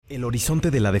El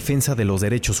horizonte de la defensa de los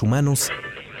derechos humanos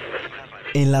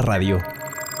en la radio.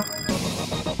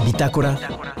 Bitácora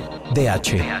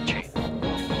DH.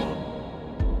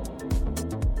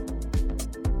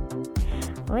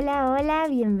 Hola, hola,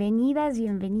 bienvenidas,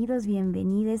 bienvenidos,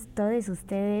 bienvenides todos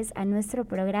ustedes a nuestro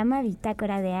programa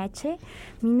Bitácora DH.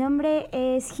 Mi nombre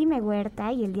es Jime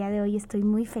Huerta y el día de hoy estoy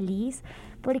muy feliz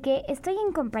porque estoy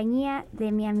en compañía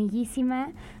de mi amiguísima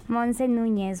Monse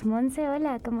Núñez. Monse,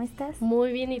 hola, ¿cómo estás?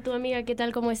 Muy bien, ¿y tú, amiga? ¿Qué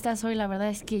tal? ¿Cómo estás hoy? La verdad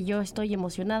es que yo estoy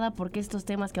emocionada porque estos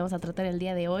temas que vamos a tratar el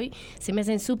día de hoy se me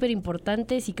hacen súper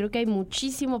importantes y creo que hay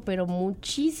muchísimo, pero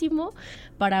muchísimo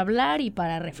para hablar y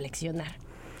para reflexionar.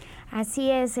 Así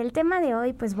es, el tema de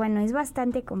hoy, pues bueno, es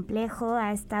bastante complejo,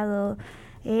 ha estado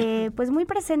pues muy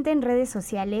presente en redes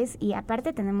sociales y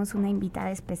aparte tenemos una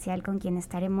invitada especial con quien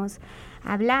estaremos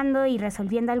hablando y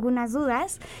resolviendo algunas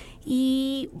dudas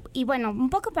y bueno,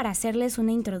 un poco para hacerles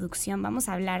una introducción, vamos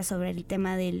a hablar sobre el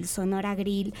tema del Sonora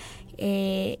Grill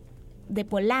de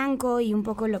Polanco y un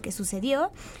poco lo que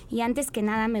sucedió. Y antes que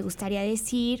nada me gustaría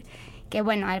decir que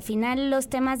bueno, al final los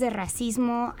temas de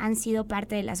racismo han sido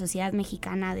parte de la sociedad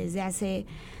mexicana desde hace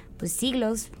pues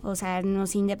siglos, o sea,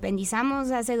 nos independizamos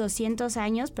hace 200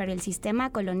 años, pero el sistema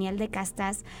colonial de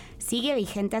castas sigue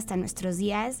vigente hasta nuestros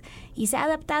días y se ha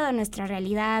adaptado a nuestra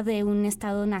realidad de un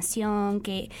Estado-nación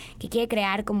que quiere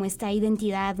crear como esta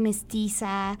identidad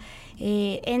mestiza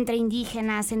entre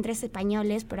indígenas, entre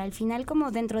españoles, pero al final como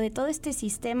dentro de todo este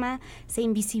sistema se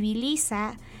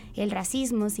invisibiliza el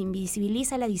racismo, se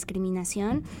invisibiliza la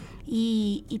discriminación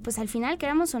y pues al final,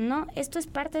 queramos o no, esto es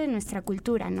parte de nuestra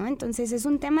cultura, ¿no? Entonces es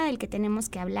un tema del que tenemos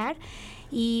que hablar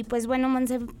y pues bueno,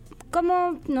 Monse,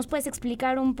 ¿cómo nos puedes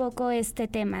explicar un poco este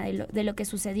tema de lo que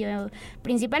sucedió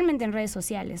principalmente en redes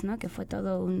sociales, ¿no? Que fue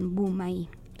todo un boom ahí.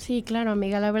 Sí, claro,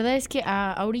 amiga. La verdad es que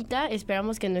ahorita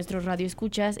esperamos que nuestros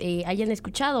radioescuchas hayan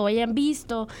escuchado o hayan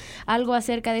visto algo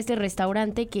acerca de este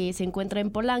restaurante que se encuentra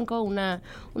en Polanco, una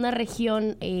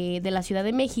región de la Ciudad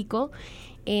de México,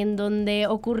 en donde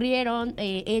ocurrieron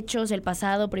hechos el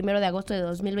pasado 1 de agosto de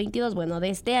 2022, bueno, de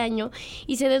este año,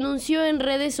 y se denunció en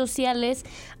redes sociales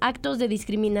actos de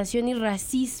discriminación y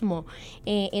racismo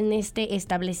en este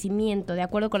establecimiento, de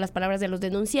acuerdo con las palabras de los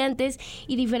denunciantes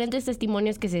y diferentes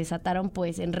testimonios que se desataron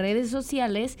pues en redes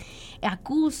sociales,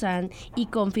 acusan y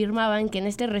confirmaban que en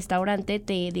este restaurante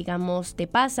te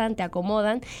pasan, te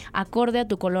acomodan acorde a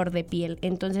tu color de piel.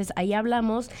 Entonces ahí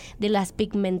hablamos de las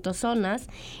pigmentozonas,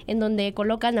 en donde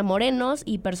colocan a morenos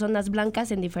y personas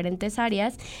blancas en diferentes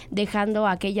áreas, dejando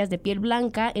a aquellas de piel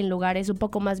blanca en lugares un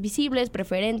poco más visibles,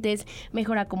 preferentes,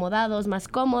 mejor acomodados, más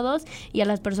cómodos, y a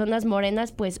las personas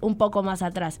morenas pues un poco más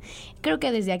atrás. Creo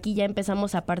que desde aquí ya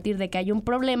empezamos a partir de que hay un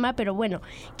problema, pero bueno,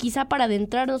 quizá para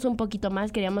adentrarnos un poquito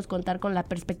más queríamos contar con la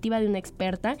perspectiva de una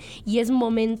experta y es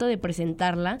momento de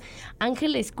presentarla.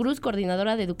 Ángeles Cruz,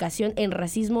 coordinadora de educación en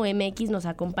Racismo MX, nos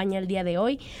acompaña el día de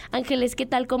hoy. Ángeles, ¿qué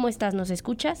tal? ¿Cómo estás? ¿Nos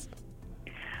escuchas?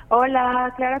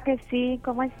 Hola, claro que sí,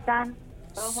 ¿cómo están?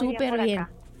 Súper bien.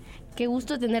 Qué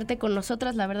gusto tenerte con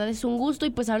nosotras, la verdad es un gusto y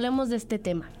pues hablemos de este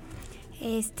tema.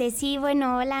 Sí,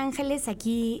 bueno, hola Ángeles,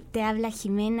 aquí te habla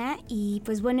Jimena y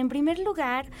pues bueno, en primer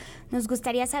lugar nos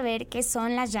gustaría saber qué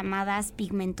son las llamadas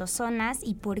pigmentozonas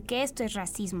y por qué esto es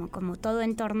racismo, como todo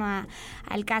en torno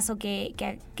al caso que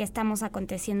estamos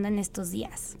aconteciendo en estos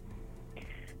días.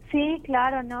 Sí,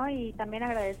 claro, ¿no? Y también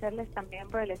agradecerles también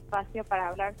por el espacio para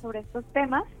hablar sobre estos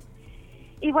temas.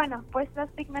 Y bueno, pues las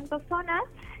pigmentozonas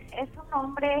es un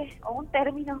nombre o un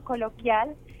término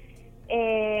coloquial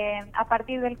a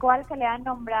partir del cual se le ha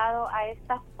nombrado a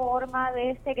esta forma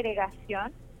de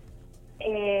segregación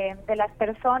de las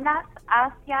personas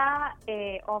hacia,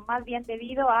 o más bien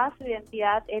debido a su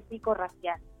identidad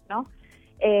étnico-racial, ¿no?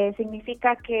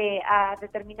 Significa que a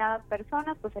determinadas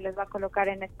personas pues se les va a colocar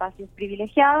en espacios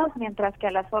privilegiados, mientras que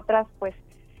a las otras pues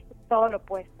todo lo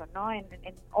opuesto, ¿no? En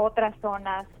otras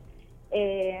zonas,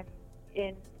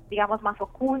 digamos, más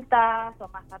ocultas o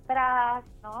más atrás,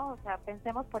 ¿no? O sea,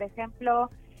 pensemos, por ejemplo,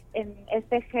 en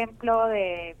este ejemplo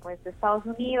de Estados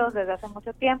Unidos desde hace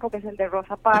mucho tiempo, que es el de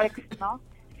Rosa Parks, ¿no?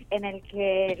 En el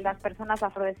que las personas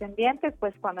afrodescendientes,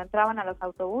 pues cuando entraban a los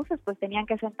autobuses, pues tenían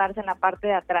que sentarse en la parte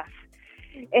de atrás.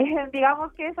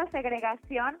 Digamos que esa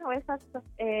segregación o esas,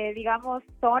 digamos,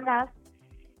 zonas,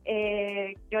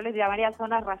 yo les llamaría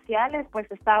zonas raciales,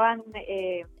 pues estaban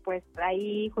pues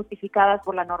ahí justificadas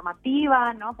por la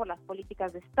normativa, ¿no? Por las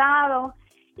políticas de Estado,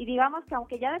 y digamos que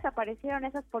aunque ya desaparecieron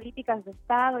esas políticas de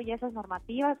Estado y esas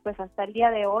normativas, pues hasta el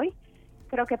día de hoy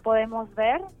creo que podemos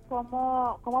ver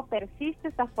cómo persiste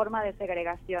esta forma de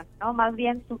segregación, ¿no? Más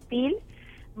bien sutil,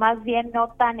 más bien no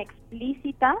tan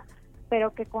explícita,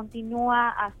 pero que continúa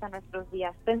hasta nuestros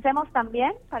días. Pensemos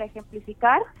también, para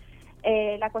ejemplificar,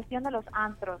 la cuestión de los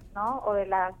antros, ¿no? O de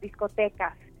las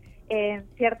discotecas en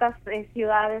ciertas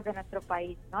ciudades de nuestro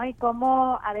país, ¿no? Y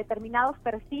cómo a determinados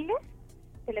perfiles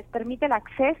se les permite el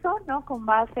acceso, ¿no? Con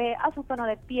base a su tono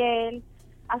de piel,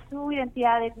 a su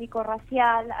identidad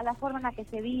étnico-racial, a la forma en la que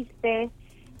se viste,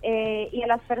 y a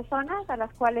las personas a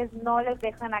las cuales no les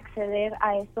dejan acceder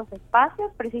a estos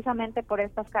espacios precisamente por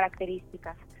estas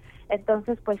características.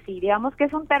 Entonces, pues sí, digamos que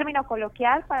es un término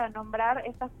coloquial para nombrar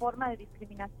esta forma de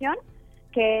discriminación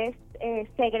que es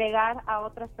segregar a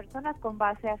otras personas con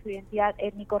base a su identidad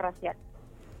étnico-racial.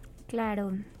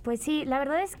 Claro, pues sí, la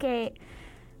verdad es que,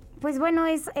 pues bueno,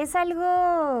 es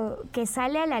algo que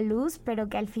sale a la luz, pero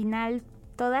que al final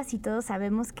todas y todos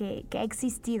sabemos que ha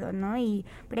existido, ¿no? Y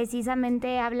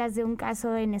precisamente hablas de un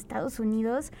caso en Estados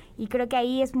Unidos y creo que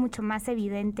ahí es mucho más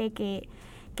evidente que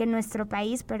en nuestro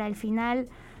país, pero al final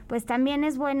pues también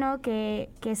es bueno que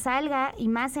salga, y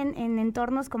más en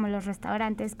entornos como los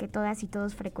restaurantes que todas y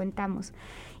todos frecuentamos.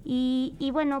 Y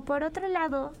bueno, por otro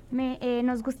lado,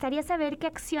 nos gustaría saber qué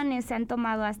acciones se han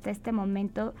tomado hasta este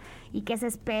momento y qué se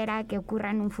espera que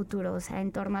ocurra en un futuro, o sea,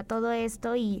 en torno a todo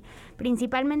esto, y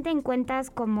principalmente en cuentas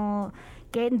como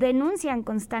que denuncian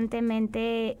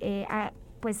constantemente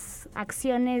pues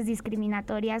acciones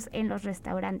discriminatorias en los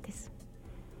restaurantes.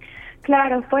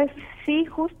 Claro, pues sí,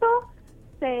 justo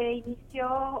se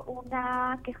inició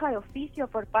una queja de oficio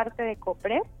por parte de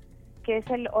COPRED, que es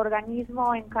el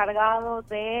organismo encargado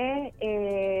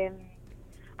de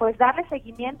pues darle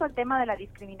seguimiento al tema de la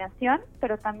discriminación,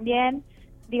 pero también,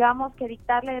 digamos, que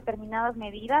dictarle determinadas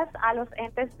medidas a los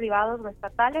entes privados o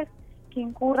estatales que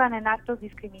incurran en actos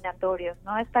discriminatorios,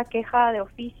 ¿no? Esta queja de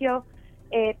oficio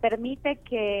permite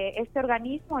que este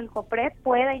organismo, el COPRED,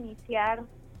 pueda iniciar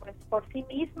pues por sí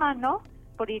misma, ¿no?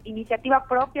 Por iniciativa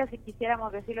propia, si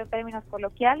quisiéramos decirlo en términos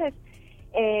coloquiales,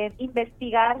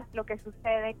 investigar lo que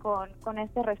sucede con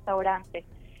este restaurante.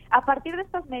 A partir de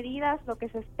estas medidas, lo que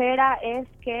se espera es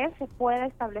que se pueda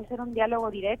establecer un diálogo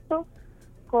directo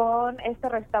con este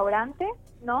restaurante,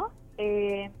 ¿no?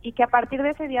 Y que a partir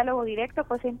de ese diálogo directo,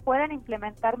 pues se puedan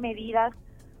implementar medidas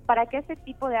para que ese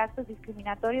tipo de actos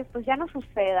discriminatorios, pues ya no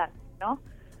sucedan, ¿no?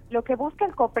 Lo que busca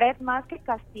el COPRED, más que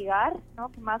castigar, ¿no?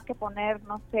 Más que poner,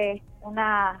 no sé,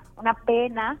 una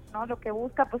pena, ¿no? Lo que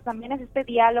busca, pues también es este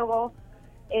diálogo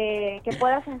que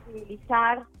pueda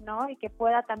sensibilizar, ¿no? Y que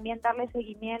pueda también darle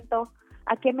seguimiento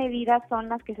a qué medidas son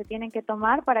las que se tienen que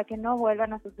tomar para que no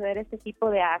vuelvan a suceder este tipo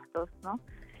de actos, ¿no?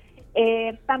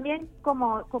 También,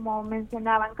 como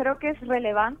mencionaban, creo que es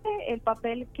relevante el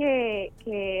papel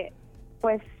que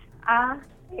pues ha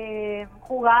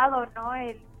jugado, ¿no?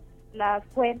 Las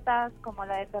cuentas como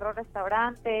la de Terror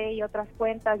Restaurante y otras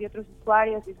cuentas y otros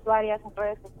usuarios y usuarias en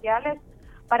redes sociales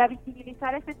para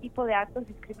visibilizar este tipo de actos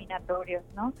discriminatorios,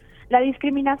 ¿no? La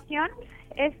discriminación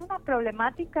es una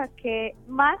problemática que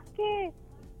más que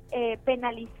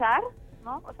penalizar,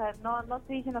 ¿no? O sea, no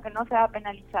estoy diciendo que no se va a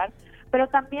penalizar, pero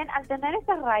también al tener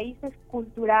esas raíces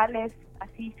culturales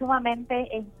así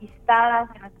sumamente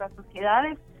enquistadas en nuestras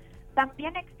sociedades,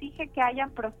 también exige que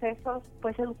hayan procesos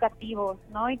pues educativos,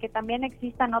 ¿no? Y que también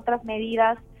existan otras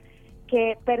medidas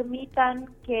que permitan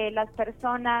que las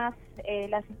personas,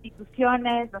 las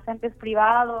instituciones, los entes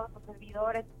privados, los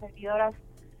servidores y servidoras,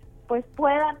 pues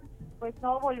puedan pues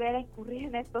no volver a incurrir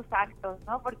en estos actos,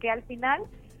 ¿no? Porque al final,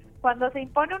 cuando se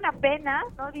impone una pena,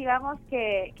 ¿no? Digamos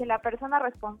que la persona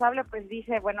responsable pues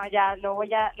dice, bueno, ya lo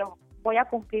voy a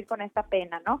cumplir con esta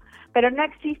pena, ¿no? Pero no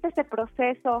existe ese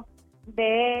proceso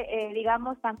de,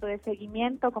 digamos, tanto de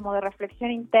seguimiento como de reflexión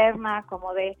interna,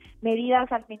 como de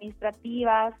medidas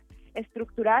administrativas,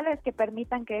 estructurales que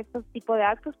permitan que estos tipos de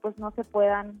actos pues no se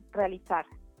puedan realizar.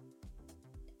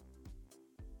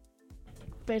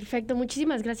 Perfecto,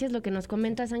 muchísimas gracias lo que nos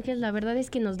comentas, Ángel. La verdad es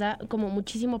que nos da como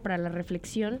muchísimo para la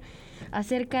reflexión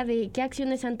acerca de qué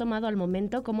acciones se han tomado al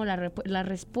momento, cómo la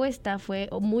respuesta fue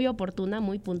muy oportuna,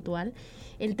 muy puntual.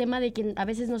 El tema de que a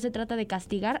veces no se trata de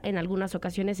castigar, en algunas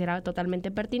ocasiones será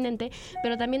totalmente pertinente,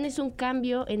 pero también es un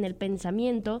cambio en el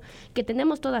pensamiento que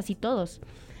tenemos todas y todos,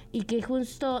 y que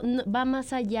justo va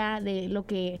más allá de lo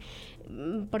que,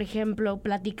 por ejemplo,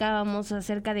 platicábamos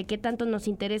acerca de qué tanto nos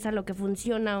interesa lo que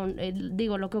funciona,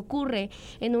 lo que ocurre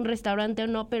en un restaurante o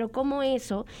no, pero cómo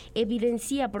eso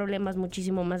evidencia problemas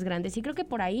muchísimo más grandes. Y creo que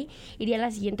por ahí iría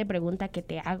la siguiente pregunta que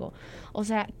te hago. O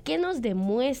sea, ¿qué nos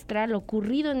demuestra lo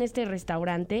ocurrido en este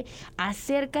restaurante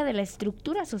acerca de la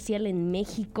estructura social en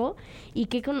México y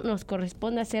qué nos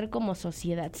corresponde hacer como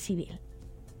sociedad civil?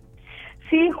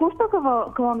 Sí, justo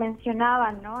como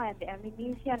mencionaban, ¿no? Al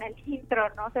inicio, en el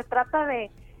intro, ¿no? Se trata de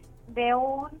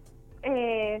un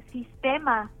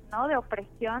sistema, ¿no?, de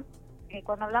opresión.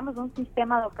 Cuando hablamos de un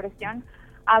sistema de opresión,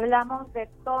 hablamos de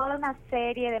toda una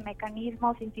serie de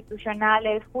mecanismos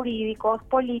institucionales, jurídicos,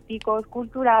 políticos,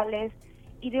 culturales,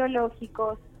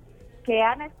 ideológicos, que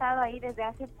han estado ahí desde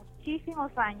hace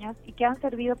muchísimos años y que han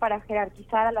servido para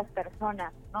jerarquizar a las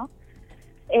personas, ¿no?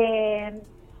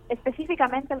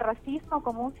 Específicamente el racismo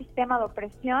como un sistema de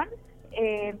opresión,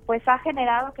 pues ha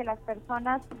generado que las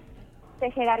personas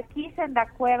se jerarquicen de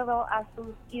acuerdo a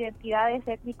sus identidades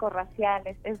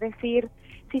étnico-raciales, es decir,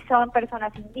 si son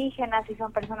personas indígenas, si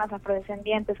son personas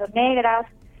afrodescendientes o negras,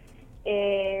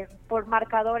 por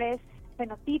marcadores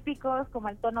fenotípicos como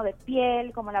el tono de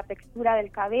piel, como la textura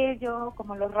del cabello,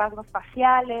 como los rasgos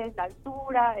faciales, la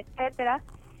altura, etcétera.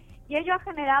 Y ello ha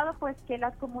generado pues que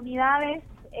las comunidades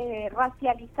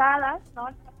racializadas, ¿no?,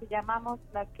 las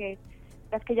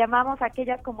que llamamos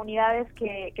aquellas comunidades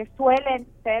que suelen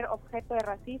ser objeto de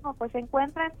racismo, pues se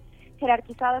encuentran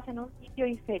jerarquizadas en un sitio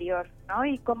inferior, ¿no?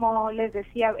 Y como les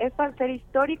decía, esto al ser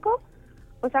histórico,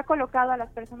 pues ha colocado a las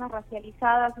personas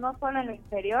racializadas no solo en lo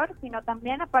inferior, sino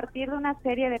también a partir de una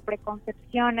serie de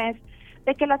preconcepciones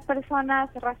de que las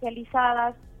personas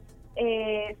racializadas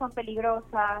son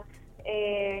peligrosas,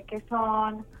 que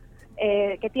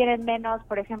tienen menos,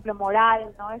 por ejemplo,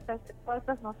 moral, ¿no? Todas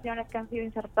estas nociones que han sido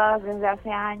insertadas desde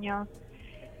hace años,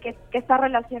 que está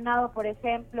relacionado, por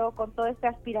ejemplo, con todo este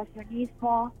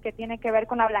aspiracionismo que tiene que ver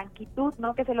con la blanquitud,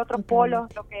 ¿no?, que es el otro polo,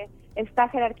 lo que está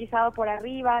jerarquizado por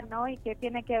arriba, ¿no?, y que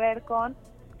tiene que ver con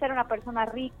ser una persona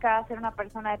rica, ser una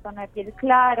persona de tono de piel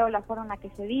claro, la forma en la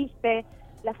que se viste,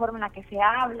 la forma en la que se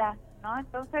habla, ¿no?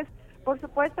 Entonces, por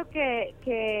supuesto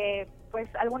que pues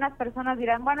algunas personas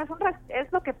dirán, bueno,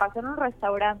 es lo que pasó en un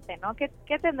restaurante, ¿no?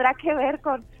 ¿Qué tendrá que ver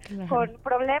con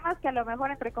problemas que a lo mejor,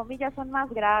 entre comillas, son más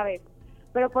graves?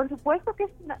 Pero por supuesto que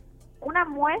es una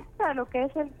muestra de lo que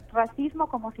es el racismo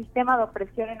como sistema de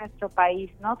opresión en nuestro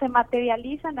país, ¿no? Se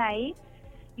materializan ahí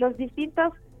los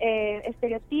distintos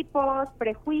estereotipos,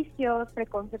 prejuicios,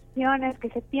 preconcepciones que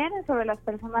se tienen sobre las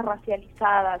personas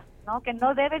racializadas, ¿no?, que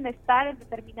no deben estar en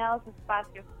determinados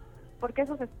espacios, porque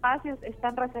esos espacios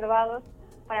están reservados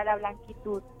para la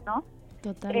blanquitud, ¿no?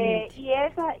 Totalmente.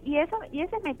 Y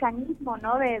ese mecanismo,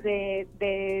 ¿no?,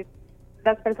 de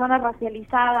las personas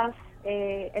racializadas,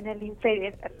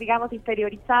 digamos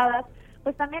inferiorizadas,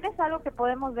 pues también es algo que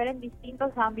podemos ver en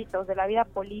distintos ámbitos de la vida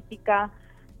política,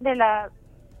 de la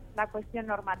cuestión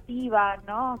normativa,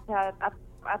 ¿no? O sea,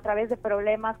 a través de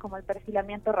problemas como el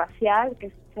perfilamiento racial que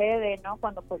sucede, ¿no?,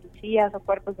 cuando policías o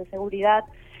cuerpos de seguridad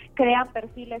crean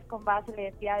perfiles con base en la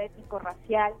identidad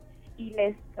étnico-racial y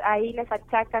ahí les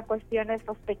achacan cuestiones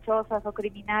sospechosas o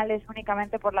criminales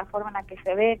únicamente por la forma en la que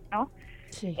se ven, ¿no?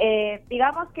 Sí.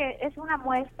 Digamos que es una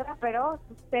muestra, pero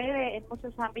sucede en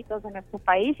muchos ámbitos de nuestro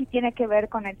país y tiene que ver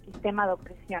con el sistema de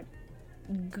opresión.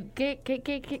 Qué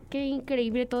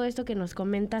increíble todo esto que nos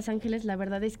comentas, Ángeles. La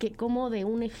verdad es que como de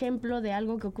un ejemplo de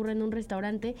algo que ocurre en un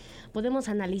restaurante podemos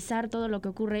analizar todo lo que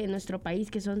ocurre en nuestro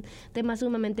país, que son temas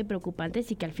sumamente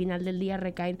preocupantes y que al final del día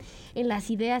recaen en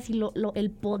las ideas y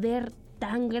el poder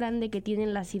tan grande que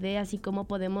tienen las ideas y cómo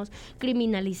podemos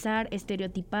criminalizar,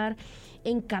 estereotipar,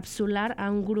 encapsular a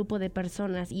un grupo de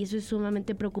personas, y eso es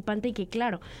sumamente preocupante y que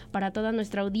claro, para toda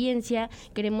nuestra audiencia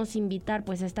queremos invitar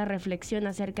pues a esta reflexión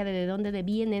acerca de dónde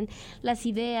vienen las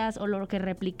ideas o lo que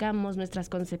replicamos, nuestras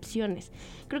concepciones.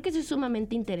 Creo que eso es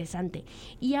sumamente interesante.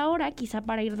 Y ahora, quizá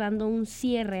para ir dando un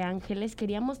cierre, Ángeles,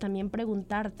 queríamos también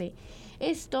preguntarte,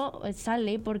 esto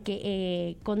sale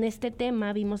porque con este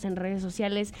tema vimos en redes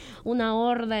sociales una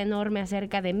horda enorme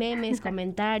acerca de memes,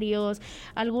 comentarios,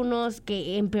 algunos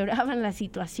que empeoraban la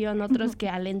situación, otros que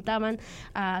alentaban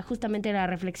a justamente la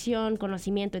reflexión,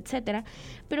 conocimiento, etcétera.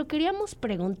 Pero queríamos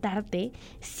preguntarte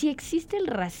si existe el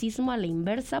racismo a la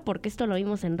inversa, porque esto lo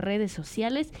vimos en redes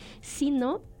sociales, si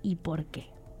no, ¿y por qué?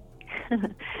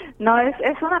 No,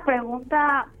 es una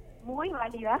pregunta muy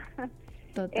válida.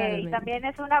 Totalmente. Y también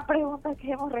es una pregunta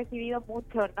que hemos recibido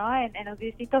mucho, ¿no?, en los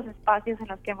distintos espacios en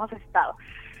los que hemos estado.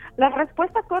 La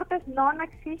respuesta corta es no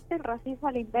existe el racismo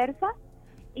a la inversa.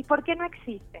 ¿Y por qué no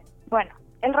existe? Bueno,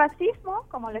 el racismo,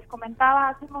 como les comentaba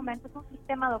hace un momento, es un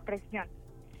sistema de opresión.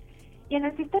 Y en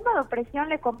el sistema de opresión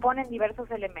le componen diversos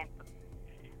elementos.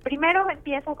 Primero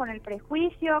empieza con el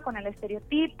prejuicio, con el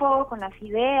estereotipo, con las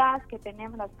ideas que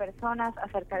tenemos las personas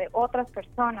acerca de otras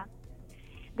personas.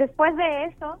 Después de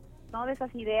eso, ¿no?, de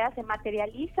esas ideas, se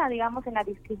materializa, digamos, en la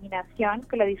discriminación,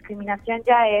 que la discriminación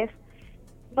ya es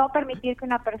no permitir que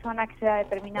una persona acceda a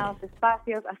determinados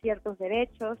espacios, a ciertos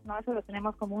derechos, ¿no? Eso lo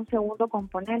tenemos como un segundo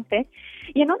componente.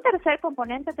 Y en un tercer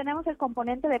componente tenemos el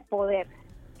componente de poder,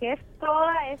 que es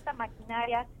toda esta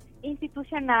maquinaria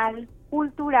institucional,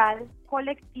 cultural,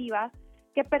 colectiva,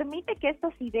 que permite que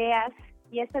estas ideas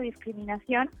y esta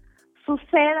discriminación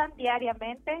sucedan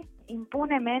diariamente,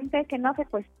 impunemente, que no se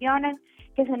cuestionen,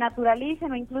 que se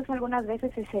naturalicen o incluso algunas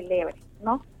veces se celebren,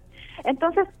 ¿no?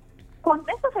 Entonces, con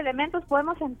estos elementos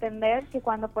podemos entender que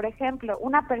cuando, por ejemplo,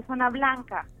 una persona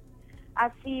blanca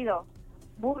ha sido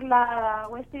burlada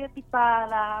o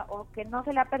estereotipada o que no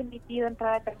se le ha permitido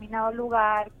entrar a determinado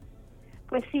lugar,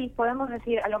 pues sí, podemos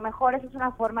decir, a lo mejor eso es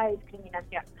una forma de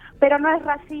discriminación, pero no es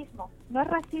racismo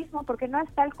porque no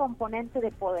está el componente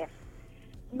de poder.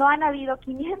 No han habido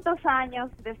 500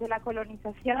 años desde la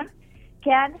colonización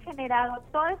que han generado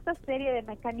toda esta serie de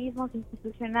mecanismos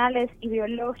institucionales,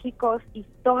 ideológicos,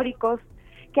 históricos,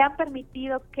 que han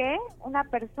permitido que una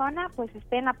persona pues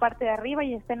esté en la parte de arriba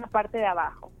y esté en la parte de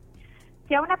abajo.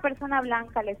 Si a una persona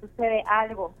blanca le sucede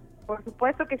algo, por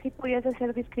supuesto que sí pudiese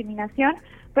ser discriminación,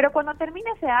 pero cuando termine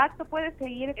ese acto puede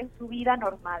seguir en su vida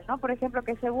normal, ¿no? Por ejemplo,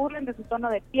 que se burlen de su tono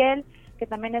de piel, que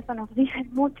también eso nos dicen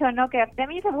mucho, ¿no? Que de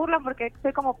mí se burlan porque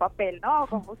soy como papel, ¿no?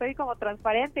 Como soy como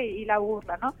transparente y la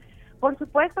burla, ¿no? Por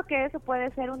supuesto que eso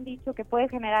puede ser un dicho que puede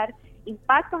generar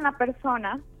impacto en la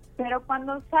persona, pero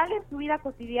cuando sale en su vida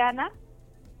cotidiana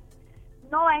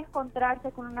no va a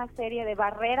encontrarse con una serie de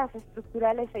barreras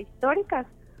estructurales e históricas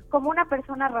como una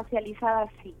persona racializada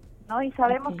sí, ¿no? Y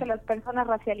sabemos que las personas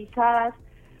racializadas,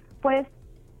 pues,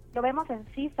 lo vemos en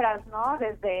cifras, ¿no?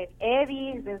 Desde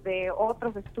EDIS, desde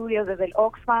otros estudios, desde el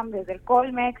Oxfam, desde el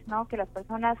Colmex, ¿no? Que las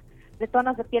personas de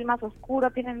tonos de piel más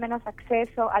oscuro tienen menos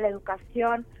acceso a la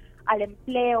educación, al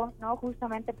empleo, ¿no?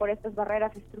 Justamente por estas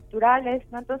barreras estructurales,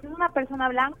 ¿no? Entonces, una persona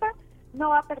blanca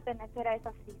no va a pertenecer a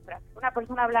esas cifras. Una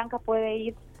persona blanca puede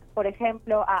ir, por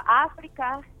ejemplo, a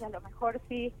África, y a lo mejor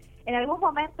sí, en algún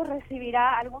momento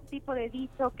recibirá algún tipo de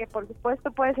dicho que por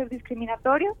supuesto puede ser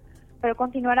discriminatorio, pero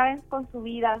continuará con su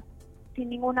vida sin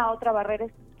ninguna otra barrera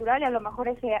estructural y a lo mejor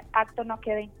ese acto no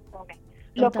queda impune.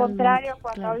 Lo contrario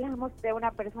cuando hablamos de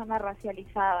una persona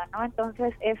racializada, ¿no?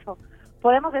 Entonces eso,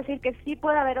 podemos decir que sí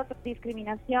puede haber otra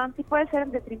discriminación, sí puede ser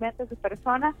en detrimento de su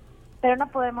persona, pero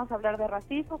no podemos hablar de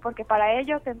racismo porque para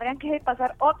ello tendrían que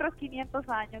pasar otros 500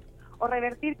 años o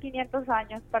revertir 500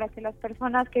 años para que las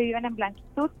personas que viven en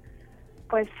blanquitud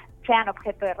pues sean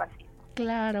objeto de racismo.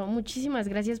 Claro, muchísimas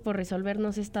gracias por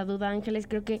resolvernos esta duda, Ángeles.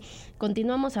 Creo que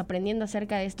continuamos aprendiendo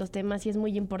acerca de estos temas y es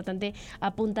muy importante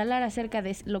apuntalar acerca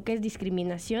de lo que es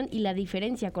discriminación y la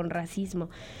diferencia con racismo.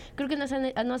 Creo que nos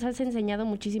has enseñado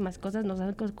muchísimas cosas, nos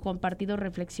has compartido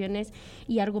reflexiones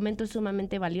y argumentos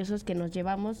sumamente valiosos que nos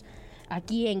llevamos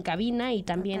aquí en cabina y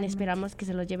también esperamos que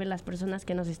se los lleven las personas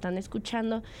que nos están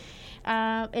escuchando.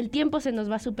 El tiempo se nos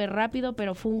va súper rápido,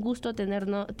 pero fue un gusto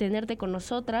tenerte con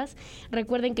nosotras.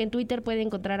 Recuerden que en Twitter pueden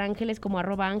encontrar a Ángeles como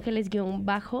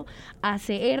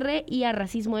 @ángeles_ACR y a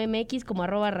Racismo MX como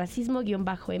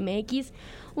 @racismo_MX.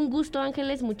 Un gusto,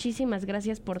 Ángeles, muchísimas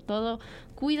gracias por todo.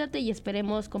 Cuídate y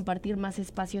esperemos compartir más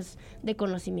espacios de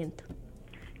conocimiento.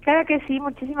 Claro que sí,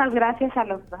 muchísimas gracias a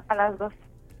las dos.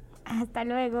 Hasta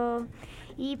luego.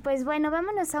 Y pues bueno,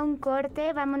 vámonos a un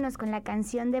corte, vámonos con la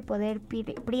canción de Poder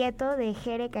Prieto de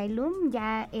Jere Kailum,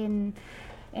 ya en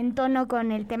tono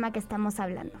con el tema que estamos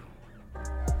hablando.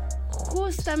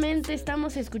 Justamente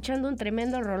estamos escuchando un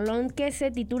tremendo rolón que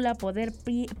se titula Poder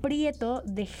Prieto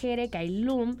de Jere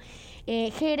Kailum.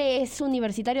 Jere es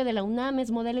universitario de la UNAM,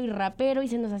 es modelo y rapero y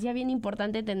se nos hacía bien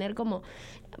importante tener como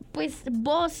pues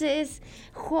voces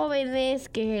jóvenes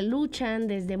que luchan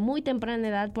desde muy temprana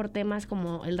edad por temas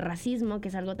como el racismo, que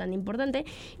es algo tan importante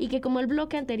y que como el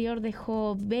bloque anterior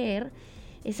dejó ver,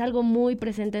 es algo muy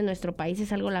presente en nuestro país,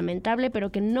 es algo lamentable,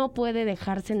 pero que no puede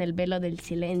dejarse en el velo del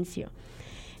silencio.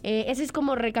 Ese es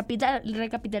como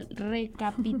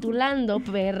recapitulando,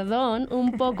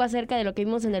 un poco acerca de lo que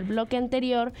vimos en el bloque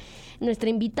anterior, nuestra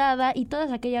invitada y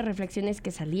todas aquellas reflexiones que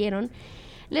salieron.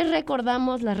 Les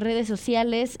recordamos las redes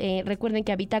sociales, recuerden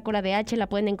que a Bitácora DH la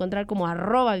pueden encontrar como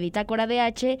 @Bitácora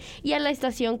DH y a la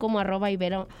estación como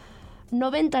 @Ibero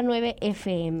 99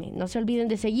 FM. No se olviden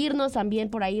de seguirnos,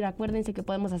 también por ahí acuérdense que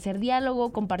podemos hacer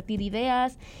diálogo, compartir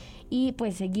ideas y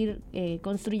pues seguir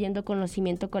construyendo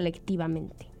conocimiento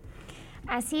colectivamente.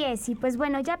 Así es, y pues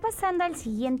bueno, ya pasando al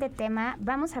siguiente tema,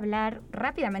 vamos a hablar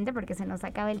rápidamente porque se nos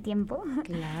acaba el tiempo.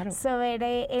 Claro.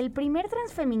 Sobre el primer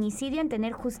transfeminicidio en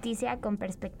tener justicia con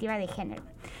perspectiva de género.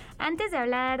 Antes de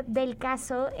hablar del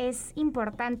caso, es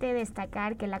importante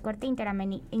destacar que la Corte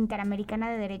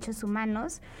Interamericana de Derechos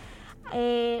Humanos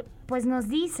pues nos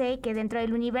dice que dentro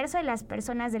del universo de las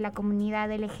personas de la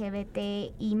comunidad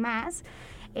LGBT y más,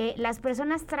 Las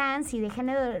personas trans y de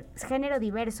género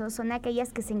diverso son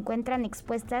aquellas que se encuentran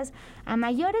expuestas a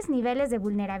mayores niveles de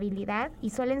vulnerabilidad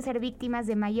y suelen ser víctimas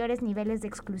de mayores niveles de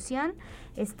exclusión,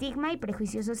 estigma y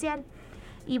prejuicio social.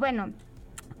 Y bueno,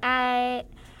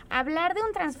 hablar de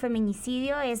un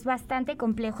transfeminicidio es bastante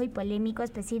complejo y polémico,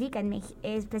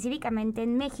 específicamente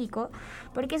en México,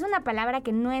 porque es una palabra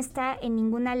que no está en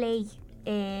ninguna ley.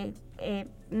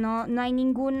 No hay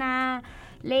ninguna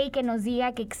ley que nos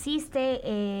diga que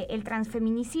existe el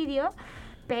transfeminicidio,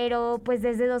 pero pues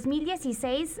desde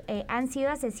 2016 han sido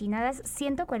asesinadas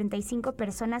 145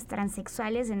 personas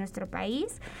transexuales en nuestro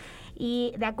país,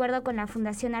 y de acuerdo con la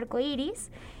Fundación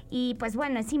Arcoiris. Y pues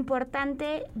bueno, es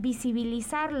importante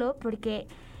visibilizarlo porque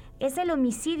es el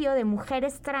homicidio de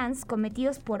mujeres trans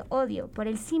cometidos por odio, por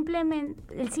el simple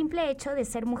hecho de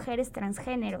ser mujeres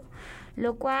transgénero,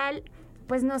 lo cual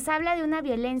pues nos habla de una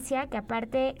violencia que,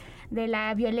 aparte de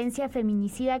la violencia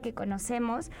feminicida que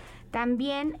conocemos,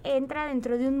 también entra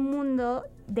dentro de un mundo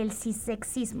del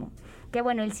cisexismo, que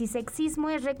bueno, el cisexismo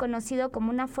es reconocido como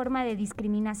una forma de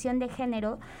discriminación de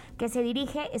género que se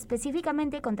dirige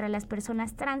específicamente contra las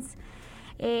personas trans.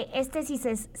 Este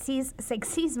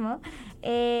cisexismo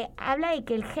habla de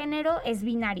que el género es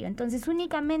binario, entonces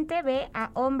únicamente ve a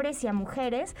hombres y a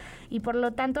mujeres y por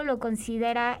lo tanto lo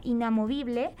considera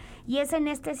inamovible, y es en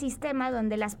este sistema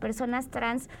donde las personas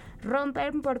trans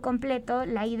rompen por completo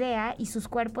la idea y sus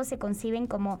cuerpos se conciben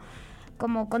como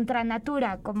contra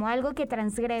natura, como algo que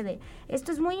transgrede.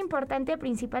 Esto es muy importante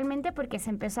principalmente porque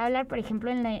se empezó a hablar, por ejemplo,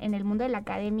 en el mundo de la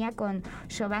academia con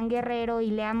Siobhan Guerrero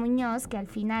y Lea Muñoz, que al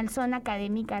final son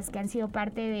académicas que han sido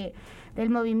parte del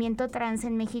movimiento trans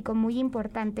en México muy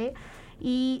importante,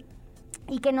 y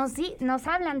que nos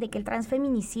hablan de que el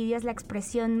transfeminicidio es la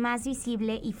expresión más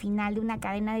visible y final de una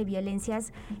cadena de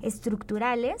violencias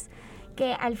estructurales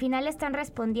que al final están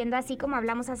respondiendo, así como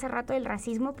hablamos hace rato del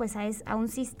racismo, pues a un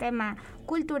sistema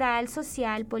cultural,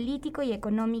 social, político y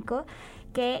económico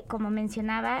que, como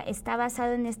mencionaba, está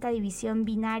basado en esta división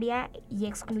binaria y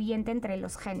excluyente entre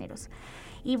los géneros.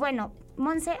 Y bueno,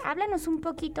 Monse, háblanos un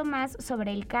poquito más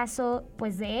sobre el caso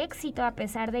pues de éxito, a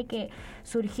pesar de que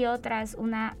surgió tras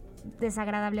una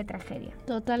desagradable tragedia.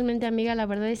 Totalmente, amiga, la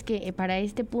verdad es que para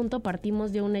este punto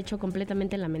partimos de un hecho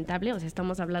completamente lamentable, o sea,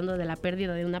 estamos hablando de la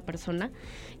pérdida de una persona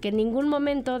que en ningún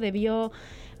momento debió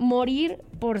morir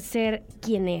por ser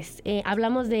quien es.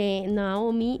 Hablamos de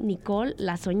Naomi Nicole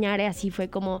Lazoñare, así fue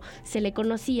como se le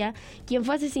conocía, quien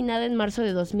fue asesinada en marzo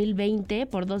de 2020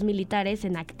 por 2 militares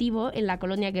en activo en la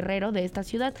colonia Guerrero de esta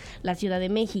ciudad, la Ciudad de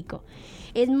México.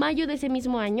 En mayo de ese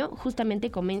mismo año,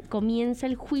 justamente comienza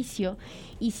el juicio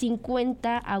y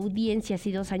 50 audiencias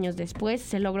y 2 años después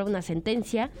se logra una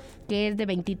sentencia que es de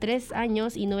 23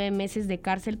 años y 9 meses de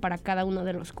cárcel para cada uno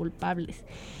de los culpables.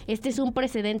 Este es un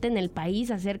precedente en el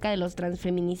país acerca de los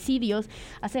transfeminicidios,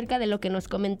 acerca de lo que nos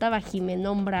comentaba Jimé,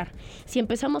 nombrar. Si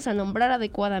empezamos a nombrar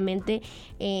adecuadamente,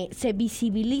 se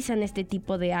visibilizan este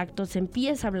tipo de actos, se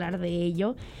empieza a hablar de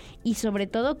ello y sobre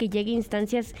todo que llegue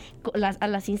a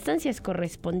las instancias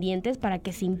correspondientes para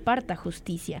que se imparta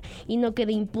justicia y no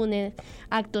quede impune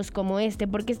actos como este,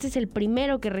 porque este es el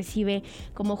primero que recibe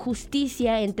como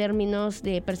justicia en términos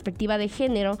de perspectiva de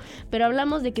género, pero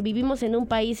hablamos de que vivimos en un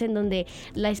país en donde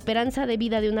la esperanza de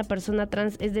vida de una persona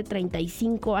trans es de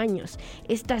 35 años.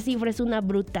 Esta cifra es una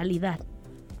brutalidad.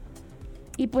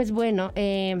 Y pues bueno,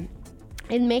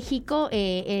 en México,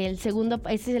 este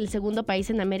es el segundo país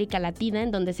en América Latina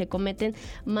en donde se cometen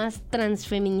más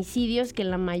transfeminicidios, que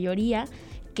la mayoría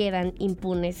quedan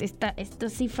impunes.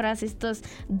 Estas cifras, estos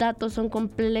datos son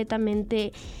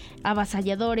completamente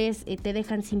avasalladores, te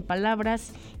dejan sin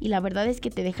palabras y la verdad es que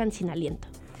te dejan sin aliento.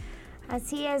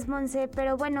 Así es, Monse,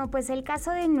 pero bueno, pues el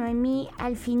caso de Noemí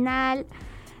al final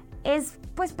es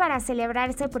pues para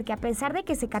celebrarse, porque a pesar de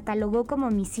que se catalogó como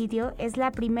homicidio, es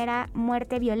la primera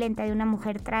muerte violenta de una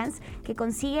mujer trans que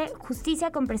consigue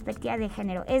justicia con perspectiva de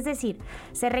género. Es decir,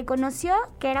 se reconoció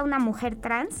que era una mujer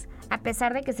trans a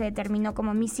pesar de que se determinó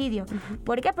como homicidio. Uh-huh.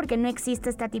 ¿Por qué? Porque no existe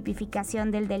esta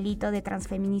tipificación del delito de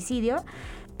transfeminicidio,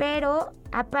 pero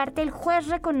aparte el juez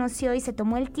reconoció y se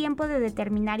tomó el tiempo de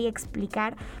determinar y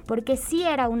explicar por qué sí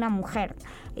era una mujer.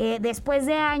 Después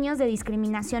de años de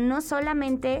discriminación, no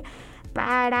solamente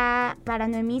para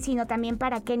Noemí, sino también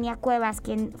para Kenia Cuevas,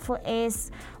 quien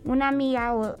es una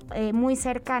amiga muy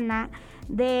cercana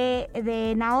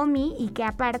de Naomi y que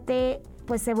aparte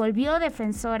pues se volvió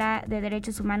defensora de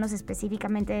derechos humanos,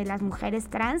 específicamente de las mujeres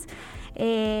trans.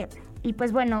 Y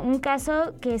pues bueno, un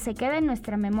caso que se queda en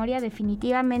nuestra memoria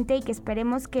definitivamente y que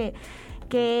esperemos que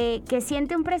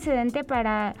siente un precedente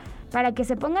para que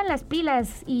se pongan las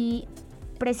pilas y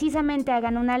precisamente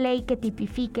hagan una ley que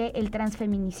tipifique el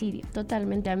transfeminicidio.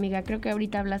 Totalmente, amiga. Creo que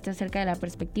ahorita hablaste acerca de la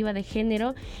perspectiva de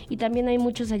género y también hay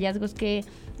muchos hallazgos que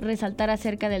resaltar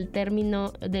acerca del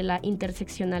término de la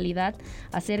interseccionalidad,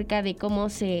 acerca de cómo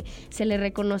se le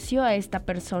reconoció a esta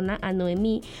persona, a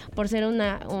Noemí, por ser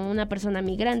una persona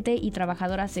migrante y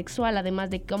trabajadora sexual, además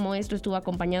de cómo esto estuvo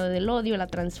acompañado del odio, la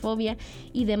transfobia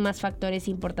y demás factores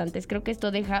importantes. Creo que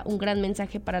esto deja un gran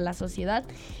mensaje para la sociedad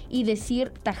y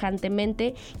decir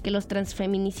tajantemente que los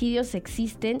transfeminicidios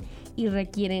existen y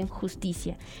requieren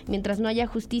justicia. Mientras no haya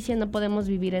justicia, no podemos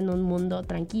vivir en un mundo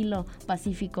tranquilo,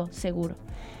 pacífico, seguro.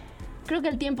 Creo que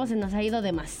el tiempo se nos ha ido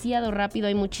demasiado rápido,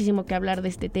 hay muchísimo que hablar de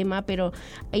este tema, pero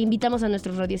invitamos a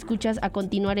nuestros radioescuchas a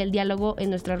continuar el diálogo en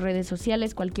nuestras redes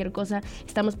sociales. Cualquier cosa,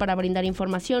 estamos para brindar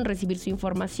información, recibir su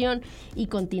información y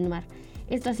continuar.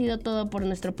 Esto ha sido todo por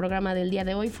nuestro programa del día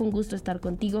de hoy. Fue un gusto estar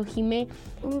contigo, Jimé.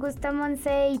 Un gusto,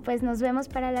 Monse, y pues nos vemos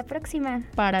para la próxima.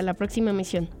 Para la próxima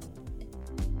emisión.